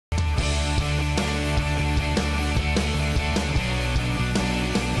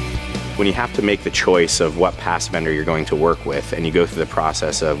When you have to make the choice of what PaaS vendor you're going to work with, and you go through the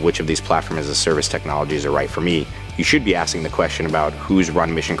process of which of these platform as a service technologies are right for me, you should be asking the question about who's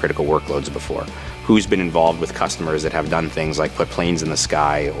run mission critical workloads before, who's been involved with customers that have done things like put planes in the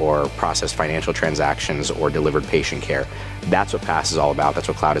sky or processed financial transactions or delivered patient care. That's what PaaS is all about, that's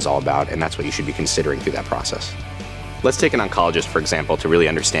what cloud is all about, and that's what you should be considering through that process. Let's take an oncologist, for example, to really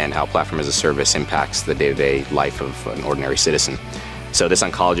understand how platform as a service impacts the day-to-day life of an ordinary citizen. So this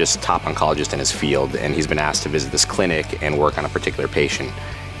oncologist, top oncologist in his field, and he's been asked to visit this clinic and work on a particular patient.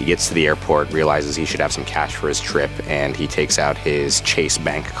 He gets to the airport, realizes he should have some cash for his trip, and he takes out his Chase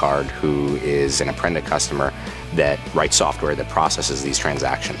bank card, who is an Apprenda customer that writes software that processes these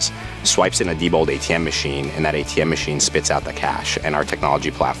transactions. Swipes in a Diebold ATM machine, and that ATM machine spits out the cash, and our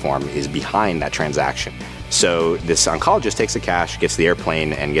technology platform is behind that transaction. So this oncologist takes the cash, gets the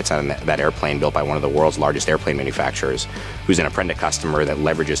airplane, and gets on that airplane built by one of the world's largest airplane manufacturers, who's an Apprenda customer that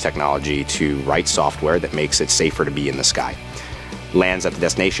leverages technology to write software that makes it safer to be in the sky. Lands at the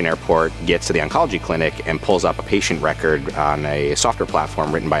destination airport, gets to the oncology clinic, and pulls up a patient record on a software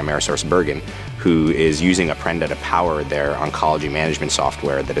platform written by AmerisourceBergen, who is using Apprenda to power their oncology management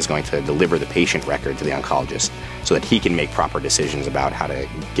software that is going to deliver the patient record to the oncologist so that he can make proper decisions about how to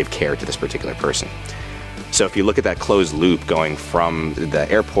give care to this particular person. So if you look at that closed loop going from the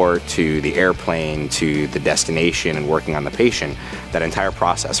airport to the airplane to the destination and working on the patient, that entire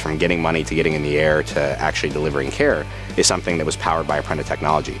process from getting money to getting in the air to actually delivering care is something that was powered by Apprenda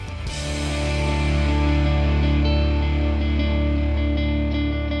technology.